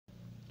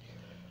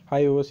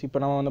Hi hose இப்போ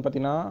நம்ம வந்து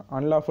பார்த்தீங்கன்னா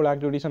Unlawful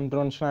Activities and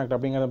Prevention Act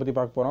அப்படிங்கிறத பற்றி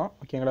பார்க்க போகிறோம்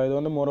ஓகேங்களா. இது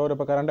வந்து மோரோவர்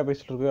இப்போ கரண்ட்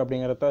அஃபேர்ஸில் இருக்குது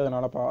அப்படிங்கிறத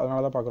அதனால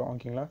தான் பார்க்குறோம்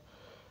ஓகேங்களா.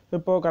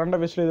 இப்போது கரண்ட்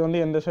அஃபேர்ஸில் இது வந்து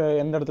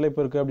எந்த இடத்துல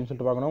இப்போ இருக்குது அப்படின்னு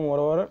சொல்லிட்டு பார்க்கணும்.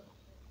 மோரோவர்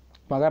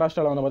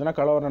மகாராஷ்டிராவில் வந்து பார்த்தீங்கன்னா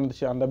கலவரம்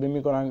நடந்துச்சு, அந்த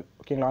பிமிகோராங்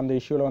ஓகேங்களா. அந்த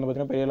இஷ்யூவில் வந்து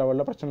பார்த்தீங்கன்னா பெரிய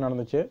லெவலில் பிரச்சனை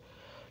நடந்துச்சு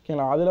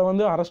ஓகேங்களா. அதில்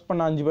வந்து அரெஸ்ட்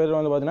பண்ண 5 பேர்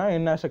வந்து பார்த்தீங்கன்னா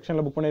என்ன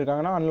செக்ஷனில் புக்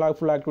பண்ணியிருக்காங்கன்னா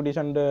Unlawful Activities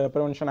and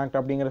Prevention Act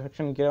அப்படிங்கிற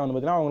செக்ஷன் கீழே வந்து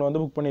பார்த்தீங்கன்னா அவங்கள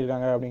வந்து புக்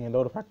பண்ணியிருக்காங்க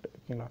அப்படிங்கிற ஒரு ஃபேக்ட்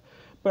ஓகேங்களா.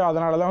 இப்போ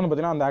அதனால தான் வந்து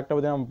பார்த்தீங்கன்னா அந்த ஆக்டை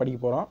பற்றி நம்ம படிக்க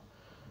போகிறோம்.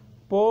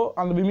 இப்போது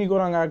அந்த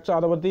பிமிகோராங் ஆக்ட்ஸ்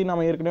அதை பற்றி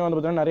நம்ம ஏற்கனவே வந்து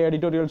பார்த்தீங்கன்னா நிறைய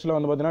எடிட்டோரியல்ஸில்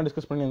வந்து பார்த்தீங்கன்னா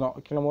டிஸ்கஸ் பண்ணியிருந்தோம்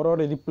ஓகேங்களா.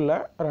 ஒரு இது இல்லை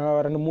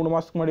 2-3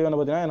 மாதத்துக்கு முன்னாடி வந்து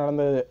பார்த்தீங்கன்னா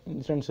நடந்த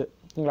இன்சிடென்ட்ஸு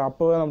ஓகேங்களா.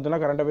 அப்போ வந்து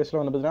பார்த்தீங்கன்னா கரண்ட் அஃபேர்ஸில்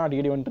வந்து பார்த்தீங்கன்னா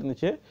அடிக்கடி வந்துட்டு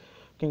இருந்துச்சு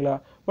ஓகேங்களா.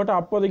 பட்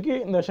அப்போதைக்கு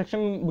இந்த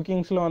செக்ஷன்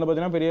புக்கிங்ஸில் வந்து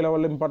பார்த்தீங்கன்னா பெரிய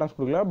லெவலில் இம்பார்ட்டன்ஸ்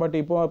கொடுக்கல. பட்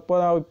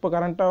இப்போ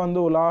கரண்ட்டாக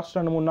வந்து லாஸ்ட்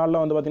 2-3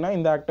 நாளில் வந்து பார்த்தீங்கன்னா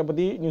இந்த ஆக்டை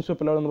பற்றி நியூஸ்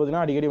பேப்பரில் வந்து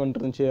பார்த்தீங்கன்னா அடிக்கடி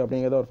வந்துட்டு இருந்துச்சு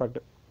அப்படிங்கிறத ஒரு ஃபேக்ட்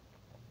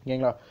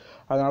ஓகேங்களா.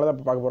 அதனால தான்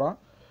இப்போ பார்க்க போகிறோம்.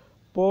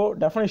 இப்போது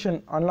definition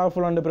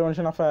Unlawful and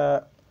Prevention of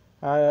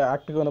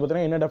ஆக்டுக்கு வந்து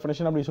பார்த்தீங்கன்னா என்ன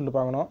டெஃபினேஷன் அப்படின்னு சொல்லிட்டு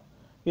பார்க்கணும்.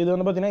 இது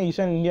வந்து பார்த்தீங்கன்னா இஸ்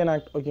அன் இந்தியன்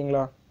ஆக்ட்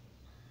ஓகேங்களா.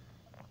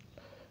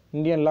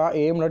 Indian law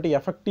aim at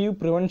effective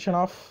prevention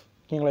of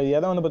ஓகேங்களா. இது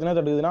எதை வந்து பார்த்தீங்கன்னா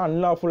தடுக்குதுன்னா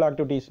அன்லாஃபுல்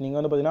ஆக்டிவிட்டீஸ். நீங்கள்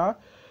வந்து பார்த்தீங்கன்னா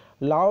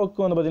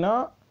லாவுக்கு வந்து பார்த்தீங்கன்னா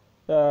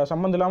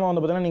சம்மந்தம் இல்லாமல்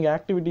வந்து பார்த்தீங்கன்னா நீங்கள்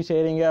ஆக்டிவிட்டி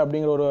செய்கிறீங்க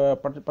அப்படிங்கிற ஒரு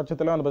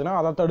பட்சத்தில் வந்து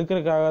பார்த்தீங்கன்னா அதை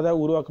தடுக்கிறதுக்காக தான்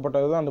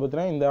உருவாக்கப்பட்டது தான் வந்து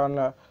பார்த்தீங்கன்னா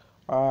இந்த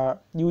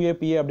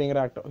UAPA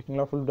அப்படிங்கிற ஆக்ட்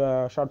ஓகேங்களா. ஃபுல்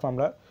ஷார்ட்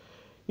ஃபார்மில்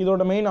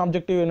இதோட மெயின்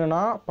ஆப்ஜெக்டிவ்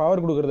என்னென்னா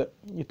பவர் கொடுக்குறது.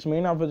 It's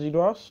main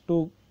objective was to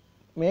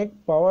make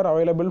power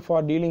available for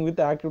dealing with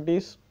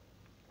activities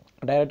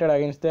directed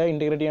against the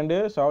integrity and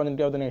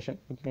sovereignty of the nation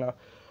ஓகேங்களா.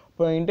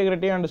 இப்போ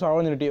இன்டெகிரிட்டி அண்ட்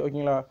சாவர்னிட்டி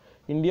ஓகேங்களா,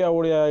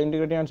 இந்தியாவுடைய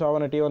இன்டெகிரிட்டி அண்ட்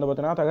சாவர்னிட்டி வந்து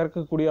பார்த்தீங்கன்னா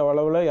தகர்க்கக்கூடிய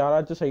அளவில்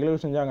யாராச்சும்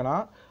செயல்கள் செஞ்சாங்கன்னா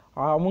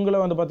அவங்கள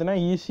வந்து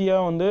பார்த்தீங்கன்னா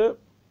ஈஸியாக வந்து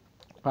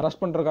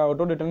அரெஸ்ட்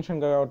பண்ணுறதுக்காகட்டும்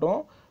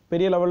டிடென்ஷனுக்காகட்டும்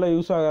பெரிய லெவலில்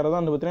யூஸ் ஆகிறது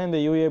வந்து பார்த்தீங்கன்னா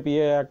இந்த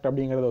UAPA ஆக்ட்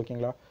அப்படிங்கிறது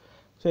ஓகேங்களா.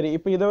 சரி,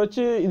 இப்போ இதை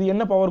வச்சு இது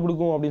என்ன பவர்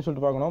கொடுக்கும் அப்படின்னு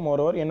சொல்லிட்டு பார்க்கணும்.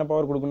 மோரோவர் என்ன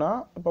பவர் கொடுக்குன்னா,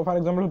 இப்போ ஃபார்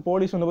எக்ஸாம்பிள்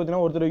போலீஸ் வந்து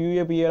பார்த்தீங்கன்னா ஒருத்தர்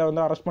UAPA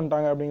வந்து அரெஸ்ட்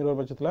பண்ணிட்டாங்க அப்படிங்கிற ஒரு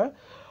பட்சத்தில்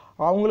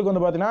அவங்களுக்கு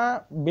வந்து பார்த்தீங்கன்னா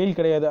பெயில்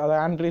கிடையாது. அதை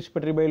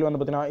ஆன்டிசிபேட்டரி பெயில் வந்து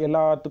பார்த்தீங்கன்னா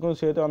எல்லாத்துக்கும்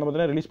சேர்த்து வந்து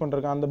பார்த்தீங்கன்னா ரிலீஸ்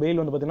பண்ணுறாங்க. அந்த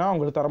பெயில் வந்து பார்த்தீங்கன்னா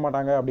அவங்களுக்கு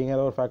தரமாட்டாங்க அப்படிங்கிற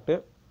ஒரு ஃபேக்ட்டு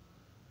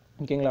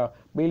ஓகேங்களா.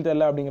 பெயில்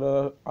தரல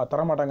அப்படிங்கிறத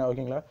தரமாட்டாங்க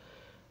ஓகேங்களா.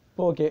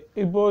 இப்போ ஓகே,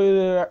 இப்போது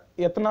இது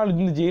எத்தனை நாள்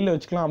இந்த ஜெயிலில்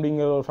வச்சுக்கலாம்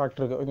அப்படிங்கிற ஒரு ஃபேக்ட்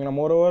இருக்குது ஓகேங்களா.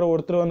 மோரோவர்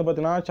ஒருத்தர் வந்து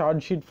பார்த்தீங்கன்னா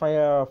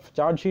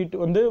சார்ஜ்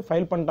ஷீட் வந்து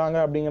ஃபைல் பண்ணிட்டாங்க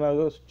அப்படிங்கிற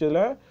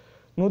பட்சத்தில்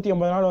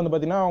 180 நாள் வந்து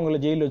பார்த்தீங்கன்னா அவங்கள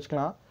ஜெயிலில்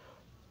வச்சுக்கலாம்.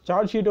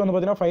 சார்ஜ் ஷீட் வந்து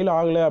பார்த்தீங்கன்னா ஃபைல்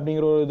ஆகலை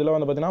அப்படிங்கிற ஒரு இதில்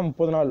வந்து பார்த்தீங்கன்னா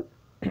 30 நாள்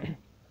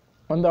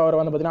வந்து அவரை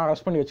வந்து பார்த்தீங்கன்னா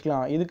அரெஸ்ட் பண்ணி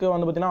வச்சுக்கலாம். இதுக்கு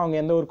வந்து பார்த்தீங்கன்னா அவங்க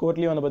எந்த ஒரு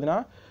கோர்ட்லேயும் வந்து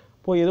பார்த்தீங்கன்னா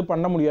போய் எதுவும்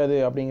பண்ண முடியாது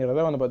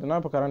அப்படிங்கிறத வந்து பார்த்தீங்கன்னா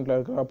இப்போ கரண்ட்டில்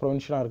இருக்கிற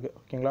ப்ரொவின்ஷனாக இருக்குது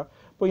ஓகேங்களா.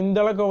 இப்போ இந்த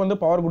அளவுக்கு வந்து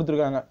பவர்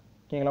கொடுத்துருக்காங்க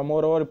ஓகேங்களா.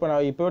 மோரோவர் இப்போ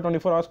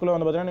 24 ஹவர்ஸ்க்குள்ளே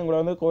வந்து பார்த்தீங்கன்னா உங்களை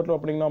வந்து கோர்ட்டில்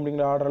ஒப்படைக்கணும்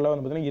அப்படிங்கிற ஆர்டரில்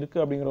வந்து பார்த்தீங்கன்னா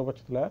இருக்குது அப்படிங்கிற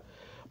பட்சத்தில்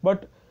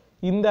பட்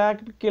இந்த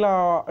ஆக்ட் கீழே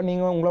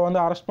நீங்கள் உங்களை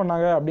வந்து அரெஸ்ட்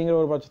பண்ணாங்க அப்படிங்கிற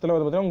ஒரு பட்சத்தில்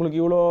வந்து பார்த்தீங்கன்னா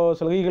உங்களுக்கு இவ்வளோ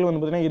சலுகைகள் வந்து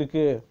பார்த்தீங்கன்னா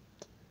இருக்குது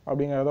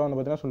அப்படிங்கிறத வந்து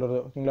பார்த்தீங்கன்னா சொல்கிறது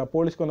ஓகேங்களா.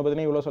 போலீஸ்க்கு வந்து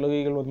பார்த்தீங்கன்னா இவ்வளோ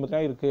சலுகைகள் வந்து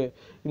பார்த்தீங்கன்னா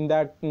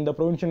இருக்குது இந்த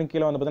ப்ரொவின்ஷனுக்கு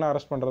கீழே வந்து பார்த்தீங்கன்னா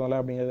அரெஸ்ட் பண்ணுறதில்ல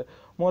அப்படிங்கிறது.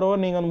 மோரோவர்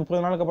நீங்கள் வந்து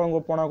 30 நாளுக்கு அப்புறம்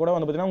போனால் கூட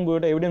வந்து பார்த்தீங்கன்னா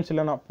உங்கள்கிட்ட எவிடன்ஸ்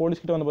இல்லைனா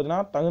போலீஸ்கிட்ட வந்து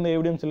பார்த்தீங்கன்னா தகுந்த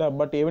எவிடன்ஸ் இல்லை.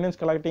 பட் எவிடன்ஸ்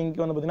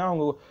கலெக்டிங்க்கு வந்து பார்த்தீங்கன்னா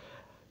அவங்க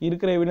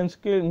இருக்கிற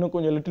எவிடன்ஸ்க்கு இன்னும்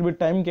கொஞ்சம் லிட்டில்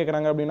பிட் டைம்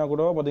கேட்குறாங்க அப்படின்னா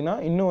கூட பார்த்தீங்கன்னா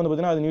இன்னும் வந்து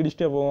பார்த்தீங்கன்னா அது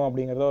நீடிச்சிட்டே போகும்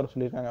அப்படிங்கிறத அவர்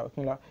சொல்லியிருக்காங்க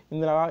ஓகேங்களா.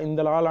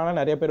 இந்த லாலான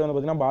நிறைய பேர் வந்து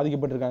பார்த்தீங்கன்னா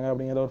பாதிக்கப்பட்டிருக்காங்க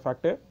அப்படிங்கிற ஒரு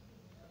ஃபேக்ட்டு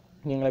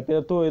ஓகேங்களா.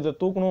 இப்போ இதை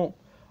தூக்கணும்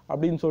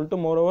அப்படின்னு சொல்லிட்டு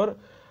மோரோவர்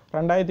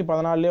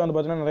 2014 வந்து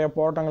பார்த்தீங்கன்னா நிறைய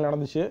போராட்டங்கள்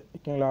நடந்துச்சு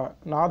ஓகேங்களா.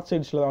 நார்த்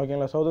சைட்ஸில் தான்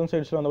ஓகேங்களா. சவுதர்ன்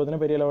சைட்ஸில் வந்து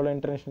பார்த்தீங்கன்னா பெரிய லெவலில்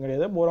இன்டர்நேஷனல்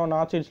கிடையாது.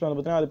 நார்த் சைட்ஸில் வந்து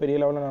பார்த்தீங்கன்னா அது பெரிய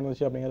லெவலில்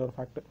நடந்துச்சு அப்படிங்கிற ஒரு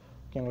ஃபேக்ட்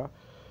ஓகேங்களா.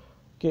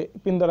 ஓகே,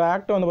 இப்போ இந்த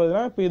ஆக்ட் வந்து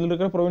பார்த்தீங்கன்னா இப்போ இதில்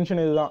இருக்கிற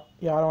ப்ரொவின்ஷன் இதுதான்.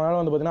 யார்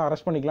வேணாலும் வந்து பார்த்தீங்கன்னா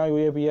அரெஸ்ட் பண்ணிக்கலாம்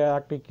UAPA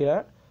ஆக்ட் கீழே.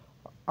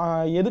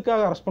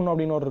 எதுக்காக அரெஸ்ட் பண்ணணும்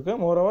அப்படின்னு ஒரு இருக்குது.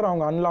 மோரோவர்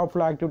அவங்க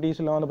அன்லாஃபுல்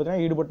ஆக்டிவிட்டீஸில் வந்து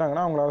பார்த்தீங்கன்னா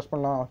ஈடுபட்டாங்கன்னா அவங்கள அரெஸ்ட்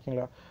பண்ணலாம்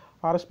ஓகேங்களா.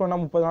 அரெஸ்ட்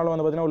பண்ணால் 30 நாள்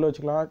வந்து பார்த்தீங்கன்னா உள்ளே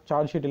வச்சுக்கலாம்.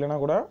 சார்ஜ் ஷீட் இல்லைனா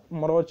கூட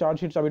மோரோவர்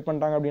சார்ஜ் ஷீட் சப்மிட்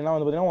பண்ணிட்டாங்க அப்படின்னா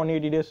வந்து பார்த்தீங்கன்னா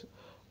 180 days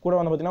கூட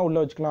வந்து பார்த்தீங்கன்னா உள்ளே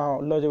வச்சுக்கலாம்.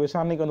 உள்ள வச்சு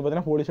விசாரணைக்கு வந்து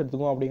பார்த்தீங்கன்னா போலீஸ்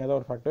எடுத்துக்கும் அப்படிங்கிறத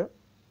ஒரு ஃபேக்ட்டு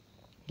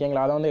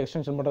ஓகேங்களா. அதை வந்து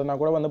எக்ஸ்டென்ஷன் பண்ணுறதுனா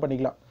கூட வந்து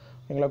பண்ணிக்கலாம்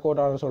ஓகேங்களா,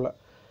 கோர்ட் ஆர்டர் சொல்ல.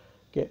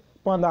 ஓகே,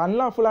 இப்போ அந்த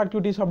அன்லாஃபுல்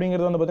ஆக்டிவிட்டீஸ்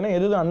அப்படிங்கிறது வந்து பார்த்தீங்கன்னா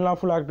எது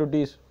அன்லாஃபுல்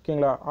ஆக்டிவிட்டீஸ்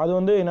ஓகேங்களா. அது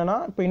வந்து என்னென்னா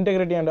இப்போ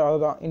integrity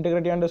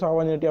and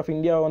sovereignty of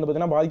India வந்து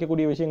பார்த்தீங்கன்னா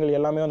பாதிக்கக்கூடிய விஷயங்கள்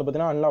எல்லாமே வந்து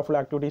பார்த்தீங்கன்னா அன்லாஃபுல்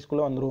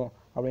ஆக்டிவிட்டீஸ்க்குள்ளே வந்துடும்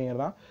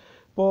அப்படிங்கிறது தான்.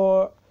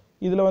 இப்போது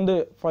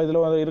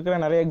இதில் இருக்கிற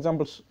நிறைய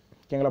எக்ஸாம்பிள்ஸ்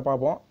ஓகேங்களா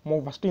பார்ப்போம்.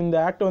 ஃபஸ்ட்டு இந்த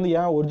ஆக்ட் வந்து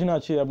ஏன் ஒரிஜின்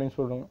ஆச்சு அப்படின்னு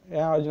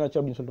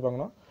சொல்லிட்டு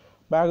பார்க்கணும்.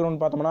 பேக்ரவுண்ட்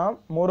பார்த்தோம்னா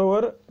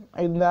மோரோவர்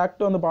இந்த ஆக்ட்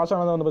வந்து பாஸ்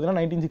ஆனது வந்து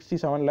பார்த்தீங்கன்னா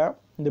 1967.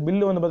 இந்த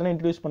பில்லு வந்து பார்த்தீங்கன்னா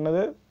இன்ட்ரடியூஸ்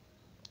பண்ணது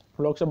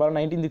லோக்சபாவில்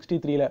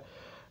 1963.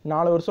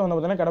 4 வருஷம் வந்து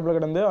பார்த்தீங்கன்னா கடப்பில்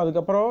கிடந்து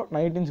அதுக்கப்புறம்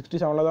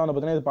 1967 தான் வந்து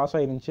பார்த்தீங்கன்னா இது பாஸ்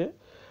ஆகிருந்துச்சு.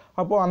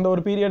 அப்போது அந்த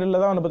ஒரு பீரியடில்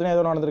தான் வந்து பார்த்தீங்கன்னா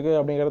எதோ நடந்திருக்கு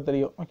அப்படிங்கிறது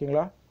தெரியும்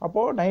ஓகேங்களா.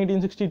 அப்போது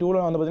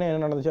 1962 வந்து பார்த்தீங்கன்னா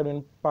என்ன நடந்துச்சு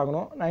அப்படின்னு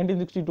பார்க்கணும்.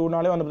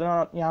 1962 வந்து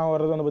பார்த்தீங்கன்னா ஞாபகம்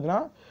வர்றது வந்து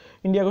பார்த்தீங்கன்னா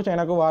இந்தியாவுக்கும்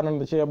சைனாவுக்கும் வார்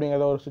நடந்துச்சு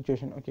அப்படிங்கிற ஒரு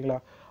சுச்சுவேஷன்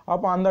ஓகேங்களா.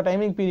 அப்போ அந்த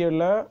டைமிங்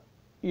பீரியடில்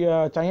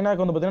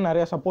சைனாவுக்கு வந்து பார்த்தீங்கன்னா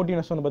நிறையா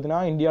சப்போர்ட்டிவ்னஸ் வந்து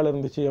பார்த்தீங்கன்னா இந்தியாவில்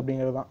இருந்துச்சு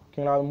அப்படிங்கிறது தான்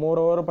ஓகேங்களா. அது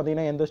மோரோவர்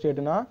பார்த்தீங்கன்னா எந்த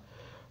ஸ்டேட்டுனா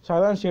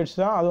சதர்ன் ஸ்டேட்ஸ்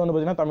தான். அது வந்து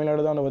பார்த்தீங்கன்னா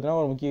தமிழ்நாடு தான் வந்து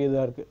பார்த்தீங்கன்னா ஒரு முக்கிய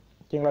இதாக இருக்குது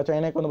ஓகேங்களா.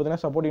 சைனாக்கு வந்து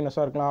பார்த்தீங்கன்னா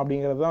சப்போர்ட்டிவ்னஸாக இருக்கலாம்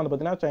அப்படிங்கிறது தான் வந்து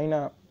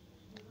பார்த்தீங்கன்னா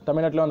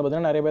தமிழ்நாட்டில் வந்து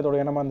பார்த்தீங்கன்னா நிறைய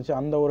பேரோட எண்ணமாக இருந்துச்சு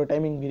அந்த ஒரு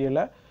டைமிங்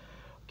பீரியடில்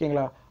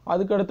ஓகேங்களா.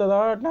 அதுக்கு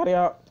அடுத்ததாக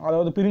நிறையா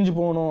அதாவது பிரிஞ்சு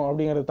போகணும்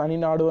அப்படிங்கிறது, தனி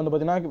நாடு வந்து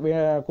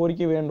பார்த்திங்கன்னா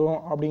கோரிக்கை வேண்டும்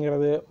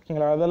அப்படிங்கிறது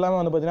ஓகேங்களா. அதெல்லாமே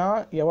வந்து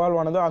பார்த்திங்கன்னா எவால்வ்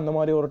ஆனது அந்த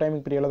மாதிரி ஒரு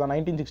டைமிங் பீரியடில் தான்,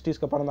 1960s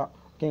அப்புறம் தான்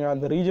ஓகேங்களா.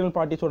 அந்த ரீஜனல்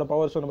பார்ட்டிஸோட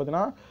பவர்ஸ் வந்து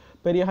பார்த்திங்கன்னா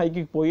பெரிய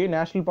ஹைக்கு போய்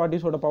நேஷனல்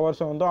பார்ட்டிஸோட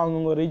பவர்ஸை வந்து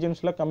அவங்கவுங்க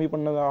ரீஜன்ஸில் கம்மி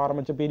பண்ண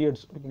ஆரம்பித்த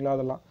பீரியட்ஸ் ஓகேங்களா.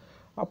 அதெல்லாம்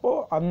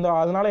அப்போது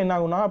அதனால் என்ன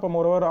ஆகுனா, அப்போ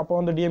மொரோவர் அப்போ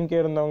வந்து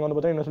டிஎம்கே இருந்தவங்க வந்து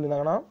பார்த்தீங்கன்னா என்ன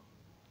சொல்லியிருந்தாங்கன்னா,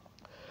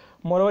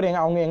 மொரோவர்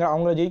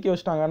அவங்கள ஜெயிக்க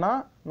வச்சிட்டாங்கன்னா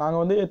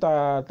நாங்கள் வந்து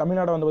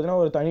தமிழ்நாடை வந்து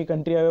பார்த்திங்கன்னா ஒரு தனி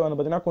கண்ட்ரியாகவே வந்து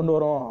பார்த்திங்கன்னா கொண்டு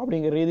வரோம்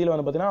அப்படிங்கிற ரீதியில்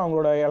வந்து பார்த்திங்கன்னா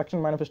அவங்களோட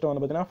எலெக்ஷன் மேனிஃபெஸ்டோ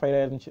வந்து பார்த்திங்கன்னா ஃபைல்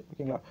ஆயிருந்துச்சு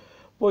ஓகேங்களா.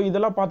 இப்போது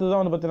இதெல்லாம் பார்த்து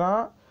தான் வந்து பார்த்திங்கன்னா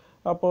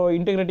அப்போது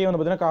இன்டெகிரிட்டியை வந்து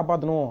பார்த்திங்கன்னா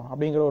காப்பாற்றணும்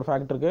அப்படிங்கிற ஒரு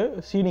ஃபேக்ட்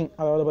இருக்குது. சீடிங்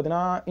அதாவது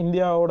பார்த்திங்கன்னா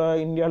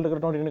இந்தியாவில்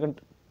இருக்கிற 22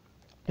 கண்ட்ரி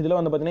இதில்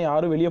வந்து பார்த்திங்கன்னா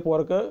யாரும் வெளியே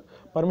போகிறக்கு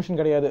பர்மிஷன்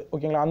கிடையாது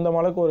ஓகேங்களா. அந்த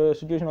அளவுக்கு ஒரு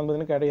சுச்சுவேஷன் வந்து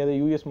பார்த்திங்கன்னா கிடையாது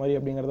யூஎஸ் மாதிரி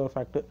அப்படிங்கிறது ஒரு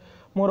ஃபேக்ட்.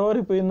 மோரோவர்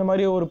இப்போ இந்த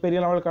மாதிரி ஒரு பெரிய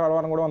லெவல்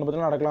கலவரம் கூட வந்து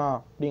பார்த்திங்கன்னா நடக்கலாம்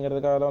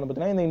அப்படிங்கிறதுக்காக தான் வந்து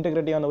பார்த்திங்கன்னா இந்த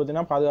இன்டெகிரிட்டியை வந்து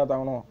பார்த்திங்கன்னா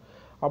பாதுகாத்தாகணும்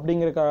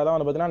அப்படிங்கிறதுக்காக தான்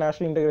வந்து பார்த்திங்கன்னா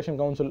நேஷனல் இன்டெகிரேஷன்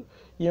கவுன்சில்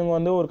இவங்க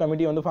வந்து ஒரு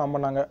கமிட்டி வந்து ஃபார்ம்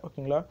பண்ணாங்க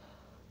ஓகேங்களா.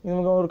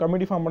 இவங்க ஒரு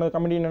கமிட்டி ஃபார்ம் பண்ண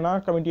கமிட்டி என்னென்னா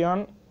committee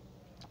on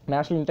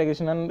national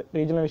integration and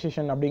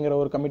ரீஜனலைசேஷன் அப்படிங்கிற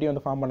ஒரு கமிட்டி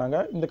வந்து ஃபார்ம் பண்ணாங்க.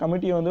 இந்த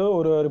கமிட்டி வந்து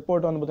ஒரு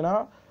ரிப்போர்ட் வந்து பார்த்திங்கன்னா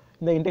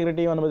இந்த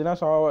இன்டெகிரிட்டியை வந்து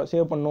பார்த்திங்கன்னா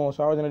சேவ் பண்ணணும்,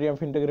 சாவஜனரி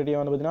ஆஃப் இன்டெகிரிட்டியை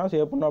வந்து பார்த்திங்கன்னா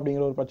சேவ் பண்ணணும்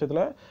அப்படிங்கிற ஒரு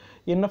பட்சத்தில்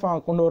என்ன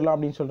கொண்டு வரலாம்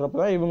அப்படின்னு சொல்கிறப்ப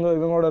தான்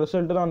இவங்களோட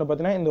ரிசல்ட்டு தான் வந்து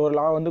பார்த்திங்கன்னா இந்த ஒரு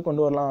லா வந்து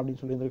கொண்டு வரலாம்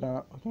அப்படின்னு சொல்லியிருக்காங்க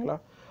ஓகேங்களா.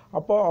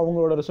 அப்போது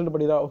அவங்களோட ரிசல்ட்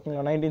படி தான்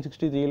ஓகேங்களா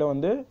 1963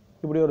 வந்து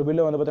இப்படி ஒரு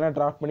பில்லை வந்து பார்த்திங்கன்னா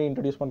டிராஃப்ட் பண்ணி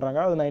இன்ட்ரடியூஸ் பண்ணுறாங்க.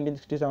 அது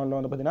 1967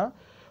 வந்து பார்த்திங்கன்னா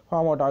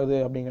ஃபார்ம் அவுட் ஆகுது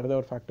அப்படிங்கிறது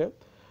ஒரு ஃபேக்ட்.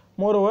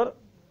 மோரோவர்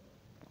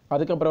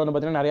அதுக்கப்புறம் வந்து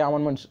பார்த்திங்கன்னா நிறைய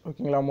அமெண்ட்மெண்ட்ஸ்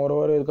ஓகேங்களா.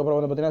 மோரோவர் இதுக்கப்புறம்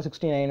வந்து பார்த்திங்கன்னா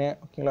 69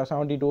 ஓகேங்களா,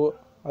 72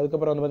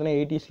 அதுக்கப்புறம் வந்து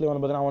பார்த்திங்கன்னா 80s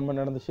வந்து பார்த்திங்கன்னா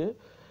அமெண்ட்மெண்ட் நடந்துச்சு.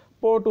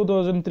 இப்போது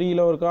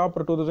 2003 இருக்கா,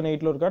 அப்புறம்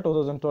 2008 இருக்கா,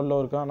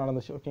 2012 இருக்கா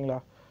நடந்துச்சு ஓகேங்களா.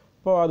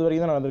 இப்போது அது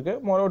வரைக்கும் தான் நடந்திருக்கு.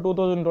 மோரோவர்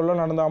 2012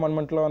 நடந்த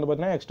அமெண்ட்மெண்ட்டில் வந்து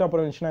பார்த்திங்கன்னா எக்ஸ்ட்ரா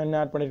ப்ரொவிஷனாக என்ன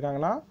ஆட்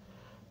பண்ணியிருக்காங்கன்னா,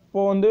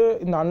 இப்போது வந்து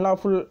இந்த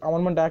அன்லாஃபுல்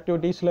அமெண்ட்மெண்ட்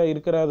ஆக்டிவிட்டீஸில்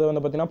இருக்கிறது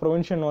வந்து பார்த்திங்கன்னா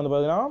ப்ரொவிஷன் வந்து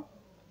பார்த்திங்கன்னா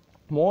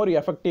more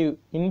effective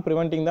in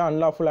preventing the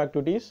unlawful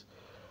activities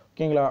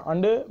ஓகேங்களா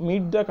and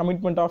meet the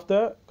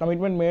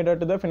commitment mat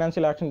at the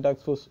financial action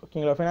task force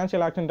ஓகேங்களா.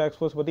 ஃபினான்ஷியல் ஆக்ஷன் டாஸ்க்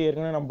ஃபோர்ஸ் பற்றி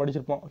ஏற்கனவே நம்ம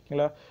படிச்சிருப்போம்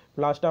ஓகேங்களா.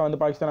 லாஸ்ட்டாக வந்து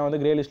பாகிஸ்தானை வந்து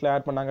கிரே லிஸ்ட்டில்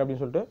ஆட் பண்ணாங்க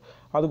அப்படின்னு சொல்லிட்டு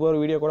அதுக்கு ஒரு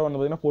வீடியோ கூட வந்து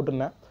பார்த்திங்கன்னா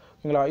போட்டிருந்தேன்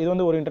ஓகேங்களா. இது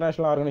வந்து ஒரு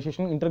இன்டர்நேஷனல்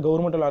ஆர்கனைசேஷன்,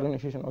 கவர்மெண்டல்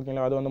ஆர்கனைசேஷன்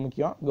ஓகேங்களா. அது வந்து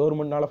முக்கியம்,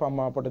 கவர்மெண்ட்னால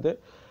ஃபார்ம் ஆகப்பட்டது.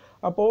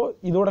 அப்போது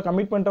இதோட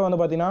கமிட்மெண்ட்டை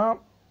வந்து பார்த்திங்கன்னா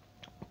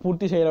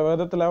பூர்த்தி செய்கிற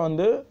விதத்தில்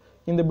வந்து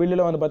இந்த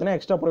பில்லில் வந்து பார்த்திங்கன்னா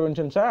எக்ஸ்ட்ரா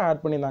ப்ரிவென்ஷன்ஸை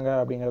ஆட் பண்ணியிருந்தாங்க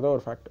அப்படிங்கிறத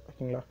ஒரு ஃபேக்ட்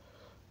ஓகேங்களா.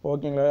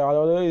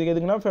 அதாவது இதுக்கு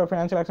எதுக்குன்னா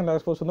ஃபினான்ஷியல் ஆக்ஷன்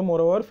டாஸ்க் ஃபோர்ஸ் வந்து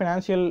மோரோவர்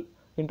ஃபினான்ஷியல்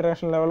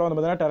இன்டர்நேஷனல் லெவலில் வந்து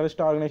பார்த்திங்கன்னா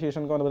டெரரிஸ்ட்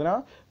ஆர்கனைசேஷனுக்கு வந்து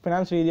பார்த்திங்கன்னா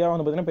ஃபினான்ஸ் ரீதியாக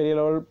வந்து பார்த்திங்கன்னா பெரிய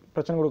லெவல்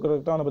பிரச்சனை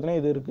கொடுக்குறதுக்கு தான் வந்து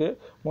பார்த்திங்கன்னா இது இருக்குது.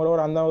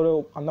 மோரோவர்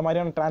அந்த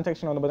மாதிரியான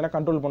டிரான்சாக்ஷன் வந்து பார்த்திங்கன்னா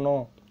கண்ட்ரோல்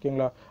பண்ணும்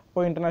ஓகேங்களா.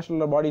 இப்போ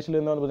இன்டர்நேஷனல்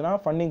பாடிஸ்லேருந்து வந்து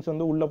பார்த்திங்கன்னா ஃபண்டிங்ஸ்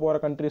வந்து உள்ளே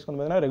போகிற கண்ட்ரீஸ்க்கு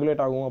வந்து பார்த்திங்கன்னா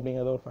ரெகுலேட் ஆகும்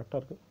அப்படிங்கிறது ஒரு ஃபேக்டர்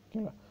இருக்குது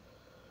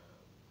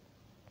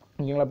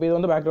ஓகேங்களா. இப்போ இது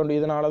வந்து பேக்ரவுண்டு.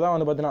 இதனால தான்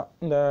வந்து பார்த்திங்கன்னா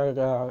இந்த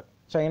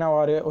சைனா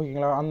வார்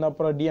ஓகேங்களா, அந்த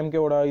அப்புறம்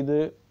டிஎம்கேவோட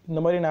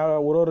இந்த மாதிரி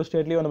ஒரு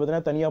ஸ்டேட்லேயும் வந்து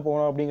பார்த்திங்கன்னா தனியாக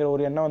போகணும் அப்படிங்கிற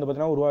ஒரு எண்ணம் வந்து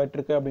பார்த்திங்கன்னா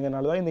உருவாகிட்டுருக்கு.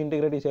 அப்படிங்கிறனால தான் இந்த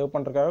இன்டெகிரிட்டி சேவ்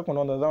பண்ணுறதுக்காக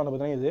கொண்டு வந்தது தான் வந்து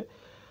பார்த்திங்கன்னா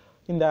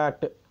இந்த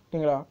ஆக்ட்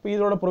ஓகேங்களா. இப்போ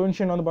இதோட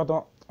ப்ரொவிஷன் வந்து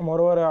பார்த்தோம்,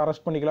 மொரோவர்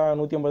அரெஸ்ட் பண்ணிக்கலாம்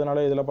 150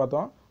 நாள் இதில்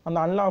பார்த்தோம். அந்த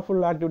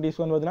அன்லாஃபுல் ஆக்டிவிட்டீஸ்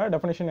வந்து பார்த்திங்கன்னா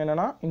டெஃபினேஷன்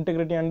என்னென்னா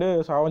இன்டெகிரிட்டி அண்டு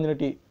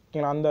சாவஜனிட்டி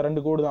ஓகேங்களா, அந்த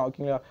 2 கோடு தான்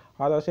ஓகேங்களா.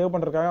 அதை சேவ்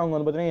பண்ணுறதுக்காக அவங்க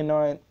வந்து பார்த்திங்கன்னா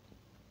என்ன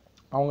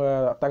அவங்க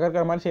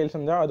தகர்க்கிற மாதிரி செயல்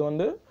செஞ்சால் அது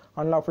வந்து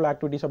அன்லாஃபுல்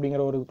ஆக்டிவிட்டீஸ்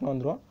அப்படிங்கிற ஒரு இதுக்கு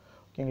வந்துடும்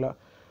ஓகேங்களா.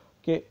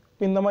 ஓகே,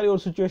 இப்போ இந்த மாதிரி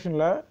ஒரு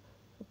சுச்சுவேஷனில்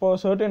இப்போது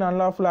சர்டன்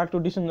அன்லாஃபுல்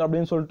ஆக்டிவிட்டீஸ்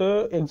அப்படின்னு சொல்லிட்டு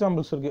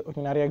எக்ஸாம்பிள்ஸ் இருக்குது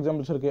ஓகே, நிறைய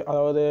எக்ஸாம்பிள்ஸ் இருக்குது.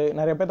 அதாவது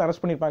நிறைய பேர்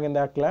அரெஸ்ட் பண்ணியிருப்பாங்க இந்த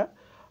ஆக்டில்.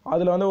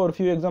 அதில் வந்து ஒரு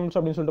ஃபியூ எக்ஸாம்பிள்ஸ்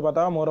அப்படின்னு சொல்லிட்டு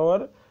பார்த்தா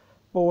மோரோவர்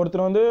இப்போ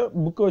ஒருத்தர் வந்து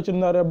புக்கு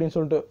வச்சுருந்தாரு அப்படின்னு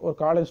சொல்லிட்டு ஒரு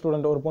காலேஜ்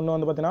ஸ்டூடெண்ட் ஒரு பொண்ணு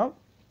வந்து பார்த்தீங்கன்னா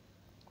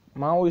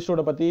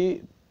மாவோயிஸ்டோட பற்றி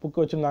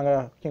புக்கு வச்சுருந்தாங்க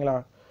ஓகேங்களா.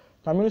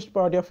 கம்யூனிஸ்ட்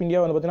பார்ட்டி ஆஃப்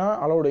இந்தியா வந்து பார்த்தீங்கன்னா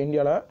அலௌடு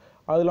இந்தியாவில்.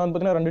 அதில் வந்து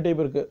பார்த்தீங்கன்னா 2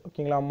 டைப் இருக்குது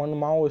ஓகேங்களா.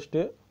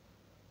 மாவோயிஸ்ட்டு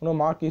இன்னும்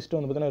மார்க்சிஸ்ட்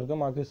வந்து பார்த்தீங்கன்னா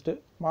இருக்குது.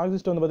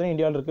 மார்க்சிஸ்ட் வந்து பார்த்தீங்கன்னா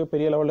இந்தியாவில் இருக்குது,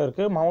 பெரிய லெவலில்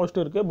இருக்குது. மாவோயிஸ்ட்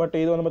இருக்குது, பட்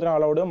இது வந்து பார்த்தீங்கன்னா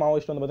அலௌடு.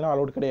 மாவோயிஸ்ட் வந்து பார்த்தீங்கன்னா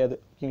அலௌடு கிடையாது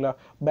ஓகேங்களா.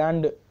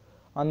 பேண்டு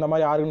அந்த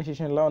மாதிரி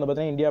ஆர்கனைசேஷன்லாம் வந்து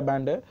பார்த்தீங்கன்னா இந்தியா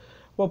பேண்டு.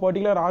 இப்போ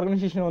பர்டிகுலர்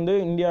ஆர்கனைசேஷன் வந்து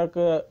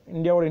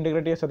இந்தியாவோட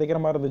இன்டெகிரிட்டியை சதைக்கிற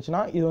மாதிரி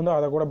இருந்துச்சுன்னா இது வந்து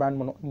அதை கூட பேன்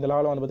பண்ணும். இந்த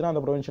லாவில் வந்து பார்த்தீங்கன்னா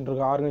அந்த ப்ரொவிஷன்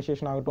இருக்குது.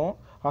 ஆர்கனைசேஷன் ஆகட்டும்,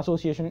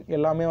 அசோசியேஷன்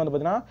எல்லாமே வந்து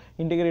பார்த்தீங்கன்னா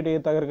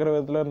இன்டெகிரிட்டியை தகர்க்கிற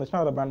விதத்தில்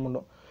இருந்துச்சுன்னா அதை பேன்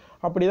பண்ணும்.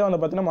 அப்படி தான்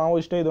வந்து பார்த்தீங்கன்னா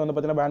மாவோயிஸ்ட்டு இது வந்து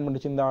பார்த்தீங்கன்னா பேன்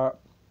பண்ணிச்சு இந்த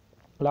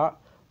லா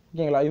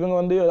ஓகேங்களா. இவங்க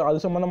வந்து அது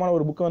சம்மந்தமான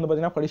ஒரு புக்கை வந்து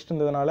பார்த்தீங்கன்னா படிச்சுட்டு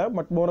இருந்ததுனால,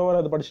 பட் மோரோவர்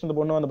அது படிச்சுட்டு இருந்த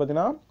பொண்ணு வந்து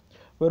பார்த்தீங்கன்னா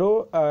வெறும்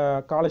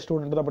காலேஜ்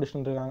ஸ்டூடெண்ட் தான்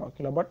படிச்சுட்டு இருக்காங்க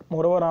ஓகேங்களா. பட்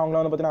மோரோவர் அவங்கள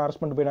வந்து பார்த்தீங்கன்னா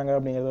அரெஸ்ட் பண்ணிட்டு போயிட்டாங்க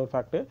அப்படிங்கிறது ஒரு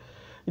ஃபேக்ட்.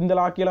 இந்த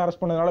லா கீழே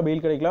அரெஸ்ட் பண்ணதுனால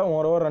பெயில் கிடைக்கல.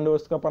 மோரோவர் 2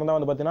 வருஷத்துக்கு அப்புறம் தான்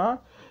வந்து பார்த்தீங்கன்னா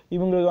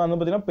இவங்களுக்கு வந்து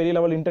பார்த்தீங்கன்னா பெரிய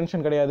லெவல்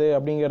இன்டென்ஷன் கிடையாது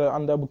அப்படிங்கிற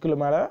அந்த புக்கில்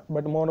மேலே,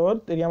 பட் மோரோவர்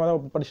தெரியாமல்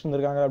தான் படிச்சுட்டு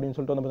இருந்திருக்காங்க அப்படின்னு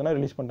சொல்லிட்டு வந்து பார்த்தீங்கன்னா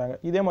ரிலீஸ் பண்ணிட்டாங்க.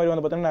 இதே மாதிரி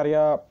வந்து பார்த்தீங்கன்னா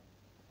நிறையா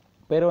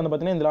பேர் வந்து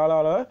பார்த்தீங்கன்னா இந்த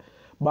லாலால்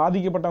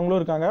பாதிக்கப்பட்டவங்களும்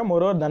இருக்காங்க,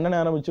 மோரோவர் தண்டனை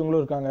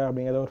அனுபவிச்சவங்களும் இருக்காங்க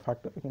அப்படிங்கிறது ஒரு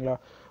ஃபேக்ட் ஓகேங்களா.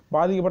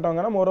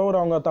 பாதிக்கப்பட்டவங்கன்னா மோரோவர்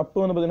அவங்க தப்பு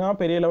வந்து பார்த்திங்கன்னா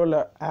பெரிய லெவலில்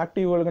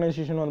ஆக்டிவ்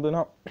ஆர்கனைசேஷன் வந்து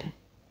பார்த்திங்கன்னா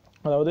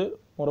அதாவது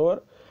மோரோவர்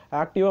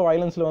ஆக்டிவாக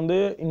வயலன்ஸில் வந்து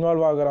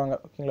இன்வால்வ் ஆகுறாங்க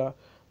ஓகேங்களா.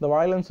 இந்த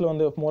வயலன்ஸில்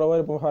வந்து மோரோவர்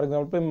இப்போ ஃபார்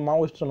எக்ஸாம்பிள் இப்போ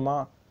மாவோயிஸ்ட் சொன்னோமா,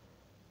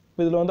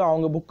 இப்போ இதில் வந்து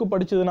அவங்க புக்கு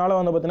படித்ததுனால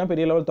வந்து பார்த்திங்கன்னா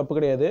பெரிய லெவல் தப்பு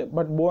கிடையாது.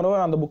 பட்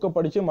மோரோவர் அந்த புக்கை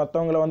படித்து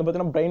மற்றவங்களை வந்து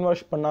பார்த்திங்கன்னா பிரெயின்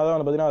வாஷ் பண்ணாதான்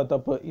வந்து பார்த்திங்கன்னா அது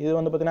தப்பு. இது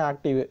வந்து பார்த்திங்கன்னா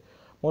ஆக்டிவ்.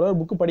 ஒரு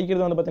புக்கு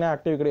படிக்கிறது வந்து பார்த்தீங்கன்னா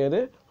ஆக்டிவ் கிடையாது.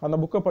 அந்த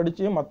புக்கை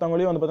படித்து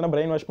மற்றவங்களையும் வந்து பார்த்தீங்கன்னா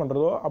பிரெயின் வாஷ்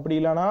பண்ணுறதோ அப்படி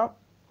இல்லைனா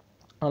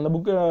அந்த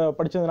புக்கு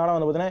படித்ததுனால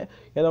வந்து பார்த்தீங்கன்னா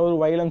ஏதோ ஒரு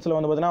வயலன்ஸில்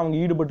வந்து பார்த்தீங்கன்னா அவங்க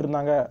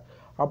ஈடுபட்டிருந்தாங்க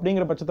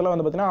அப்படிங்கிற பட்சத்தில்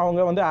வந்து பார்த்தீங்கன்னா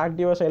அவங்க வந்து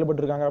ஆக்டிவாக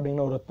செயல்பட்டுருக்காங்க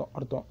அப்படிங்கிற ஒரு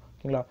அர்த்தம்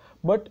ஓகேங்களா.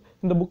 பட்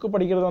இந்த புக்கு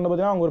படிக்கிறது வந்து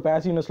பார்த்தீங்கன்னா அவங்க ஒரு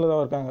பேசிவ்னஸில்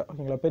தான் இருக்காங்க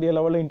ஓகேங்களா. பெரிய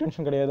லெவலில்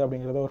இன்டென்ஷன் கிடையாது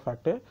அப்படிங்கிறது ஒரு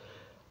ஃபேக்ட்டு.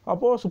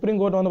 அப்போது சுப்ரீம்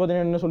கோர்ட் வந்து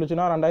பார்த்தீங்கன்னா என்ன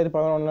சொல்லிச்சுன்னா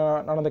 2011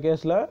 நடந்த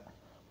கேஸில்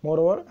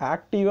மோரோவர்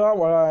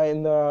ஆக்டிவாக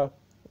இந்த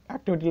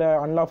ஆக்டிவிட்டியில்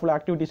அன்லாஃபுல்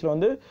ஆக்டிவிட்டீஸில்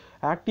வந்து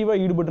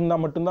ஆக்டிவாக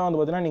ஈடுபட்டிருந்தால் மட்டும்தான் வந்து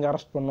பார்த்தீங்கன்னா நீங்கள்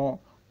அரெஸ்ட் பண்ணணும்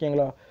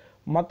ஓகேங்களா.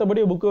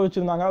 மற்றபடி புக்கு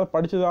வச்சுருந்தாங்க அதை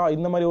படிச்சதா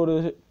இந்த மாதிரி ஒரு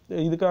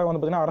இதுக்காக வந்து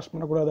பார்த்தீங்கன்னா அரெஸ்ட்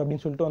பண்ணக்கூடாது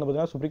அப்படின்னு சொல்லிட்டு வந்து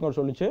பார்த்தீங்கன்னா சுப்ரீம் கோர்ட்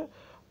சொல்லிச்சு.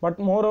 பட்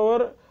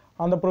மோரோவர்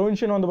அந்த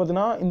ப்ரொவின்ஷன் வந்து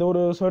பார்த்தீங்கன்னா இந்த ஒரு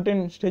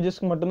சர்டன்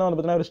ஸ்டேஜஸ்க்கு மட்டும்தான் வந்து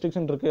பார்த்தீங்கன்னா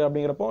ரெஸ்ட்ரிக்ஷன் இருக்குது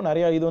அப்படிங்கிறப்போ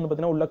நிறையா இது வந்து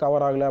பார்த்தீங்கன்னா உள்ள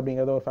கவர் ஆகலை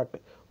அப்படிங்கிறது ஒரு ஃபேக்ட்.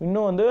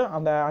 இன்னும் வந்து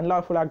அந்த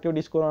அன்லாஃபுல்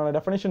ஆக்டிவிட்டீஸ்க்கு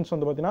டெஃபினேஷன்ஸ்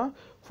வந்து பார்த்தீங்கன்னா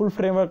ஃபுல்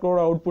ஃப்ரேம்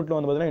ஒர்க்கோட அவுட்புட்டில்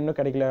வந்து பார்த்தீங்கன்னா இன்னும்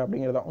கிடைக்கல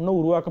அப்படிங்கிறதா, இன்னும்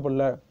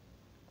உருவாக்கப்படல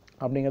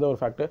அப்படிங்கிறத ஒரு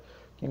ஃபேக்ட்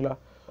ஓகேங்களா.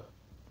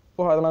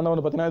 இப்போ அதெல்லாம் தான்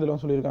வந்து பார்த்தீங்கன்னா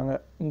இதில் சொல்லியிருக்காங்க.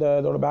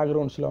 இதோட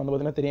பேக்ரவுண்ட்ஸில் வந்து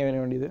பார்த்தீங்கன்னா தெரிய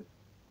வேண்டியது.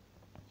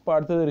 இப்போ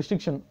அடுத்தது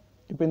ரெஸ்ட்ரிக்ஷன்.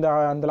 இப்போ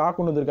அந்த லா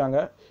கொண்டு வந்திருக்காங்க.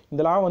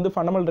 இந்த லா வந்து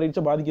ஃபண்டமெண்டல்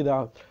ரைட்ஸை பாதிக்குதா?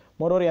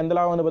 மோரோவர் எந்த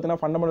லா வந்து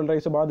பார்த்தீங்கன்னா ஃபண்டமெண்டல்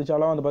ரைட்ஸை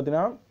பாதிச்சாலும் வந்து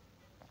பார்த்தீங்கன்னா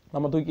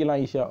நம்ம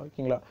தூக்கிடலாம் ஈஸியாக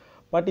ஓகேங்களா.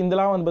 பட் இந்த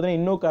லா வந்து பார்த்தீங்கன்னா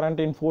இன்னும் கரண்ட்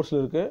இன் ஃபோர்ஸில்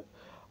இருக்குது.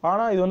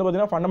 ஆனால் இது வந்து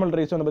பார்த்தீங்கன்னா ஃபண்டமெண்டல்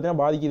ரைட்ஸ் வந்து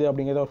பார்த்தீங்கன்னா பாதிக்குது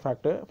அப்படிங்கிறது ஒரு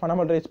ஃபேக்ட்.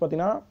 ஃபண்டமெண்டல் ரைட்ஸ்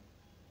பார்த்தீங்கன்னா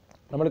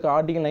நம்மளுக்கு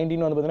ஆர்டிகல்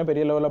 19 வந்து பார்த்தீங்கன்னா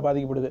பெரிய லெவலில்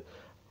பாதிக்கப்படுது.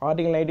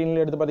 ஆர்டிகல்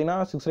 19 எடுத்து பார்த்தீங்கன்னா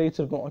 6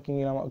 ரைட்ஸ் இருக்கும்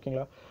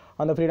ஓகேங்களா.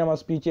 அந்த ஃப்ரீடம்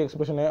ஆஃப் ஸ்பீச்,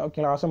 எக்ஸ்பிரஷனு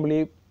ஓகேங்களா, அசம்பிளி,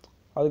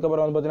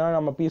 அதுக்கப்புறம் வந்து பார்த்தீங்கன்னா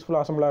நம்ம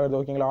பீஸ்ஃபுல்லாக அசம்பிள் ஆகிறது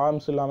ஓகேங்களா,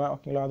 ஆர்ம்ஸ் இல்லாமல்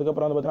ஓகேங்களா,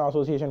 அதுக்கப்புறம் வந்து பார்த்தீங்கன்னா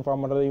அசோசியேஷன்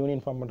ஃபார்ம் பண்ணுறது,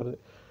 யூனியன் ஃபார்ம் பண்ணுறது.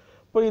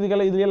 இப்போ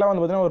இதுலெல்லாம்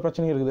வந்து பார்த்தீங்கன்னா ஒரு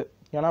பிரச்சனை இருக்குது.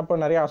 ஏன்னா இப்போ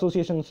நிறைய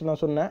அசோசியேஷன்ஸ்லாம்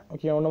சொன்னேன்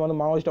ஓகே. ஒன்று வந்து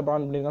மாவோயிஸ்ட்டை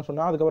பான் பண்ணியிருக்கான்னு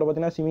சொன்னேன். அதுக்கப்புறம்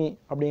பார்த்தீங்கன்னா சிமி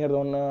அப்படிங்கிறது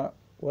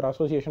ஒரு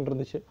அசோசியேஷன்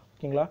இருந்துச்சு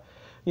ஓகேங்களா.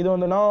 இது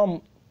வந்துன்னா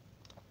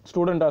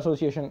ஸ்டூடெண்ட்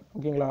அசோசியேஷன்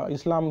ஓகேங்களா,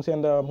 இஸ்லாம்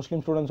சேர்ந்த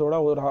முஸ்லீம் ஸ்டூடெண்ட்ஸோட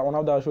ஒன்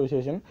ஆஃப் த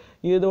அசோசியேஷன்.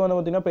 இது வந்து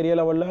பார்த்திங்கன்னா பெரிய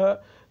லெவலில்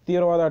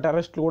தீவிரவாத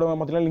டெரரிஸ்ட் கூட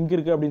பார்த்திங்கன்னா லிங்க்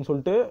இருக்குது அப்படின்னு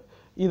சொல்லிட்டு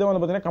இதை வந்து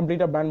பார்த்திங்கன்னா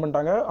கம்ப்ளீட்டாக பேன்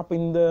பண்ணிட்டாங்க. அப்போ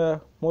இந்த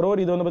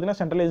மொரோவர் இது வந்து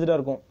பார்த்திங்கன்னா சென்ட்ரலைஸ்டாக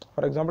இருக்கும்.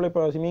 ஃபார் எக்ஸாம்பிள்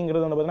இப்போ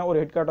சிமிங்கிறது வந்து பார்த்திங்கன்னா ஒரு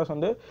ஹெட் குவார்ட்டர்ஸ்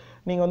வந்து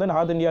நீங்கள் வந்து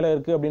நார்த் இந்தியாவில்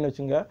இருக்குது அப்படின்னு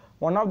வச்சுங்க.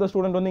 ஒன் ஆஃப் த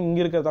ஸ்டூடெண்ட் வந்து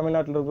இங்கே இருக்கிற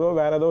தமிழ்நாட்டில் இருக்கிறோ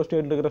வேறு ஏதோ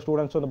ஸ்டேட்டில் இருக்கிற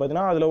ஸ்டூடெண்ட்ஸ் வந்து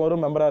பார்த்திங்கன்னா அதில் ஒரு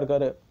மெம்பராக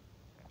இருக்கார்.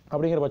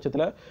 அப்படிங்கிற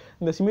பட்சத்தில்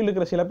இந்த சிமியில்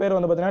இருக்கிற சில பேர்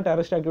வந்து பார்த்திங்கன்னா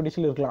டெரரிஸ்ட்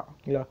ஆக்டிவிட்டீஸில் இருக்கலாம்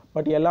ஓகேங்களா.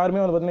 பட்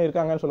எல்லாருமே வந்து பார்த்திங்கன்னா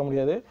இருக்காங்கன்னு சொல்ல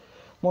முடியாது.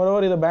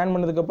 மோரோவர் இதை பேன்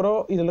பண்ணதுக்கப்புறம்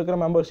இதில் இருக்கிற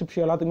மெம்பர்ஷிப்ஸ்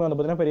எல்லாத்துக்குமே வந்து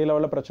பார்த்திங்கன்னா பெரிய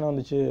லெவலில் பிரச்சனை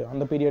வந்துச்சு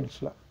அந்த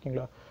பீரியட்ஸில்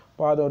ஓகேங்களா.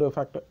 இப்போ அது ஒரு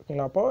ஃபேக்ட்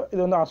ஓகேங்களா. அப்போ இது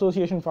வந்து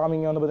அசோசியேஷன்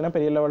ஃபார்மிங் வந்து பார்த்திங்கன்னா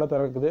பெரிய லெவலில்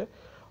திறக்குது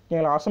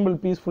ஓகேங்களா. அசம்பிள்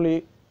பீஸ்ஃபுல்லி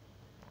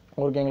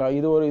ஓகேங்களா.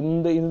 இது ஒரு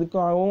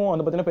இதுக்காகவும்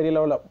வந்து பார்த்திங்கன்னா பெரிய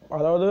லெவலில்,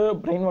 அதாவது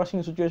பிரெயின்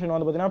வாஷிங் சுச்சுவேஷன்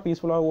வந்து பார்த்திங்கன்னா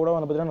பீஸ்ஃபுல்லாக கூட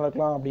வந்து பார்த்திங்கன்னா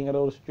நடக்கலாம் அப்படிங்கிற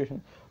ஒரு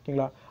சுச்சுவேஷன்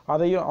ஓகேங்களா.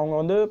 அதையும் அவங்க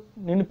வந்து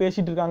நின்று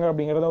பேசிகிட்டு இருக்காங்க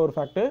அப்படிங்கிறத ஒரு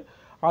ஃபேக்ட்டு.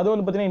 அது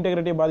வந்து பார்த்திங்கன்னா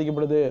இன்டெகிரிட்டி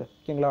பாதிக்கப்படுது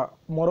ஓகேங்களா.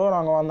 மொரோவர்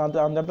அவங்க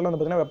அந்த இடத்துல வந்து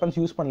பார்த்திங்கன்னா வெப்பன்ஸ்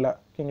யூஸ் பண்ணல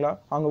ஓகேங்களா.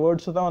 அவங்க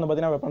வேர்ட்ஸ் தான் வந்து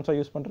பார்த்திங்கன்னா வெப்பன்ஸாக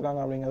யூஸ் பண்ணிருக்காங்க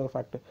அப்படிங்கிற ஒரு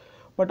ஃபேக்ட்.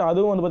 பட்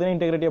அதுவும் வந்து பார்த்திங்கன்னா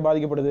இன்டெகிரிட்டியாக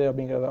பாதிக்கப்படுது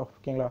அப்படிங்கிறதா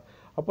ஓகேங்களா.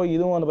 அப்போ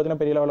இதுவும் வந்து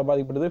பார்த்திங்கன்னா பெரிய லெவலில்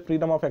பாதிக்கப்படுது.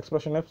 Freedom of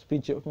expression of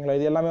speech ஓகேங்களா.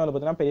 இது எல்லாமே வந்து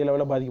பார்த்திங்கன்னா பெரிய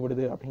லெவலில்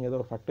பாதிக்கப்படுது அப்படிங்கிறது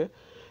ஒரு ஃபேக்ட்.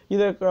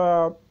 இது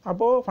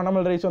அப்போது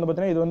ஃபண்டமெண்டல் ரைட்ஸ் வந்து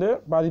பார்த்திங்கன்னா இது வந்து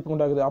பாதிப்பு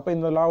உண்டாகுது. அப்போ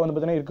இந்த லா வந்து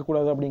பார்த்திங்கன்னா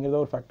இருக்கக்கூடாது அப்படிங்கிறது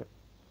ஒரு ஃபேக்ட்.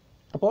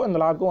 அப்போது இந்த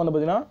லாக்கும் வந்து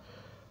பார்த்திங்கன்னா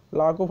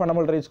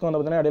ஃபண்டமெண்டல் ரைட்ஸ்க்கும் வந்து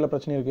பார்த்திங்கன்னா இடையில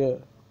பிரச்சனை இருக்குது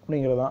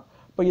அப்படிங்கிறது தான்.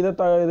 இப்போ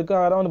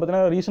இதுக்காக தான் வந்து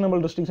பார்த்திங்கன்னா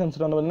ரீசனபிள் ரெஸ்ட்ரிக்ஷன்ஸ்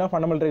வந்து பார்த்திங்கன்னா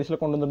ஃபண்டமெண்டல் ரைட்ஸில்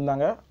கொண்டு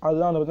வந்திருந்தாங்க.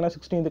 அதுதான் வந்து பார்த்திங்கன்னா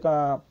 16th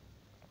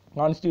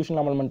கான்ஸ்டியூஷன்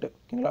அமெண்ட்மெண்ட்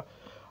ஓகேங்களா.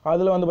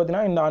 அதில் வந்து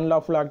பார்த்திங்கன்னா இந்த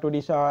அன்லாஃபுல்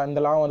ஆக்டிவிட்டீஸ் இந்த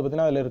லா வந்து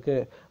பார்த்திங்கன்னா அதில்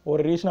இருக்குது.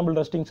 ஒரு ரீசனபிள்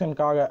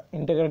ரெஸ்ட்ரிக்ஷனுக்காக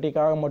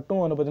இன்டெகிரிட்டிக்காக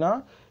மட்டும் வந்து பார்த்திங்கன்னா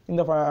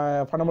இந்த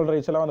ஃபண்டமெண்டல்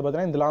ரைட்ஸ் எல்லாம் வந்து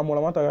பார்த்திங்கன்னா இந்த லா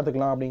மூலமாக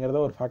தகர்த்துக்கலாம்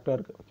அப்படிங்கிறத ஒரு ஃபேக்டர்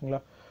இருக்குது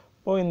ஓகேங்களா.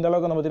 இப்போது இந்த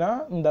அளவுக்கு வந்து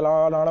பார்த்திங்கன்னா இந்த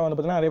லானால வந்து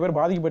பார்த்திங்கன்னா நிறைய பேர்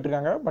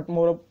பாதிக்கப்பட்டிருக்காங்க. பட்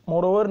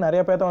மோரோவர்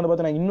நிறைய பேர்த்த வந்து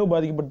பார்த்திங்கன்னா இன்னும்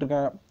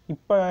பாதிக்கப்பட்டிருக்காங்க.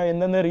 இப்போ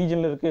எந்தெந்த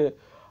ரீஜனில் இருக்குது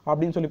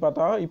அப்படின்னு சொல்லி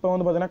பார்த்தா இப்போ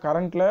வந்து பார்த்திங்கன்னா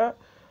கரண்ட்டில்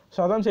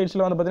சதர்ன்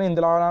ஸ்டேட்ஸில் வந்து பார்த்திங்கன்னா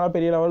இந்த லானால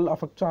பெரிய லெவல்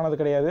அஃபெக்ட்ஸ் ஆனது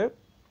கிடையாது.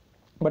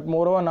 பட்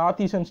மோரோவர் நார்த்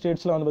ஈஸ்டர்ன்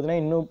ஸ்டேட்ஸில் வந்து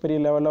பார்த்திங்கன்னா இன்னும் பெரிய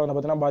லெவலில் வந்து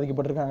பார்த்திங்கன்னா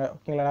பாதிக்கப்பட்டிருக்காங்க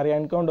ஓகேங்களா. நிறைய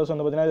என்கவுண்டர்ஸ்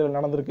வந்து பார்த்திங்கன்னா இதில்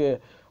நடந்திருக்கு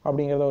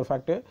அப்படிங்கிறத ஒரு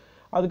ஃபேக்ட்டு.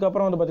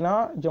 அதுக்கப்புறம் வந்து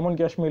பார்த்திங்கன்னா ஜம்மு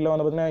அண்ட் காஷ்மீரில்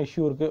வந்து பார்த்திங்கன்னா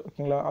இஷ்யூ இருக்குது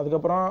ஓகேங்களா.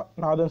 அதுக்கப்புறம்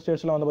நார்தர்ன்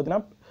ஸ்டேட்ஸில் வந்து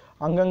பார்த்திங்கன்னா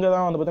அங்கங்கே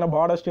தான் வந்து பார்த்திங்கன்னா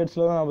பார்டர்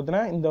ஸ்டேட்ஸில் தான்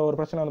பார்த்திங்கன்னா இந்த ஒரு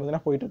பிரச்சனை வந்து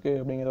பார்த்திங்கன்னா போயிட்டுருக்கு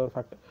அப்படிங்கிற ஒரு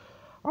ஃபேக்ட்.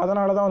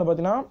 அதனால தான் வந்து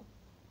பார்த்திங்கன்னா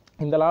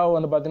இந்த லா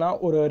வந்து பார்த்திங்கன்னா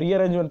ஒரு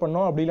ரீஅரேஞ்ச்மெண்ட்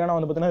பண்ணணும், அப்படி இல்லைனா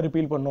வந்து பார்த்திங்கன்னா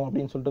ரிப்பீல் பண்ணணும்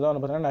அப்படின்னு சொல்லிட்டு தான்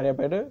வந்து பார்த்திங்கன்னா நிறைய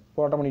பேர்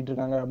போராட்டம் பண்ணிகிட்டு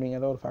இருக்காங்க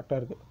அப்படிங்கிறத ஒரு ஃபேக்டாக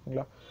இருக்குது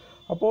ஓகேங்களா.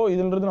 அப்போது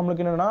இதிலிருந்து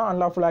நம்மளுக்கு என்னென்னா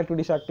அன்லாஃபுல்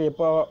ஆக்டிவிட்டீஸ் ஆக்ட்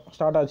எப்போ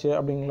ஸ்டார்ட் ஆச்சு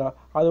அப்படிங்களா,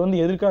 அது வந்து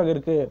எதற்காக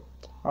இருக்குது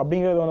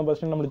அப்படிங்கிறது வந்து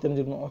ஃபஸ்ட்டு நம்மளுக்கு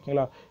தெரிஞ்சுக்கணும்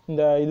ஓகேங்களா.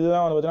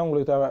 இதுதான் வந்து பார்த்திங்கன்னா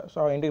உங்களுக்கு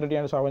தேவை இன்டெகிரிட்டி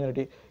அண்ட்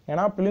சாவர்னிட்டி.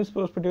 ஏன்னா ப்ரிலிம்ஸ்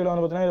பெர்ஸ்பெக்டிவில்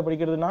வந்து பார்த்திங்கன்னா இதை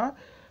படிக்கிறதுனா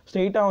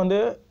ஸ்ட்ரெயிட்டாக வந்து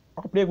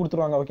அப்படியே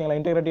கொடுத்துருவாங்க ஓகேங்களா.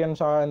 இன்டெகிரிட்டி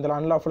அண்ட் இந்த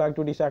அன்லாஃபுல்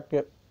ஆக்டிவிட்டீஸ் ஆக்ட்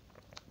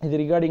இது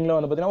ரிகார்டிங்கில்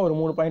வந்து பார்த்திங்கன்னா ஒரு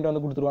 3 பாயிண்ட்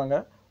வந்து கொடுத்துருவாங்க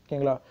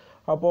ஓகேங்களா.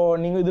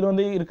 அப்போது நீங்கள் இதில்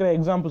வந்து இருக்கிற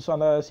எக்ஸாம்பிள்ஸ்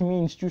அந்த சிமி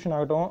இன்ஸ்டியூஷன்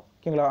ஆகட்டும்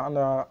ஓகேங்களா,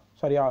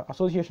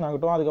 அசோசியேஷன்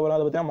ஆகட்டும், அதுக்கப்புறம்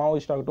அதை பார்த்தீங்கன்னா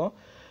மாவோயிஸ்ட் ஆகட்டும்,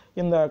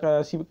 இந்த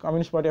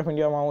communist party of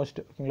India Maoist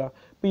ஓகேங்களா.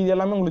 இப்போ இது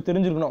எல்லாமே உங்களுக்கு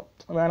தெரிஞ்சிருக்கணும்.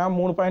 வேணால்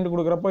 3 பாயிண்ட்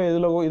கொடுக்குறப்போ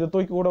இதை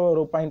தூக்கி கூட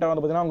ஒரு பாயிண்ட்டாக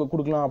வந்து பார்த்திங்கன்னா அவங்க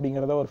கொடுக்கலாம்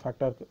அப்படிங்கிறத ஒரு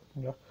ஃபேக்டாக இருக்குது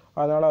ஓகேங்களா.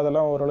 அதனால்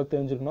அதெல்லாம் ஓரளவுக்கு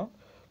தெரிஞ்சிருக்கணும்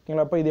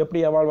ஓகேங்களா. இப்போ இது எப்படி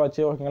எவால்வ்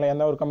ஆச்சு ஓகேங்களா,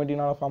 எந்த ஒரு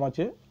கமிட்டினால ஃபார்ம்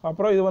ஆச்சு,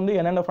 அப்புறம் இது வந்து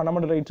என்னென்ன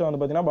ஃபண்டமெண்டல் ரைட்ஸை வந்து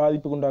பார்த்திங்கன்னா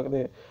பாதிப்புக்கு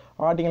உண்டாக்குது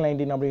ஆர்டிகல்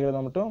 19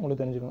 அப்படிங்கிறத மட்டும்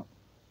உங்களுக்கு தெரிஞ்சுக்கணும்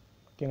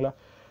ஓகேங்களா.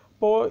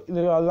 இப்போது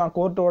இது அதுதான்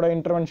கோர்ட்டோட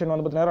இன்டர்வென்ஷன்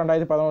வந்து பார்த்தீங்கன்னா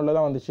 2011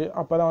 தான் வந்துச்சு.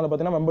 அப்போ தான் வந்து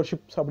பார்த்தீங்கன்னா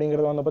மெம்பர்ஷிப்ஸ்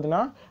அப்படிங்கிறது வந்து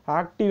பார்த்தீங்கன்னா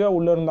ஆக்டிவாக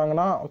உள்ளே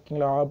இருந்தாங்கன்னா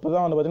ஓகேங்களா, அப்போ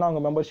தான் வந்து பார்த்தீங்கன்னா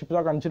அவங்க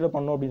மெம்பர்ஷிப்ஸாக கன்சிடர்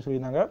பண்ணணும் அப்படின்னு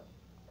சொல்லியிருந்தாங்க.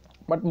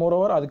 பட்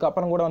மோரோவர்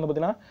அதுக்கப்புறம் கூட வந்து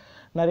பார்த்தீங்கன்னா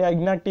நிறையா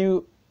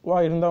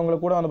இன்ஆக்டிவாக இருந்தவங்களை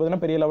கூட வந்து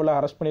பார்த்தீங்கன்னா பெரிய லெவலில்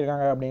அரெஸ்ட்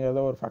பண்ணியிருக்காங்க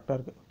அப்படிங்கிறத ஒரு ஃபேக்டாக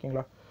இருக்குது.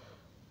 ஓகேங்களா.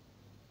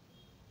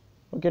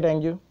 Okay,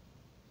 thank you.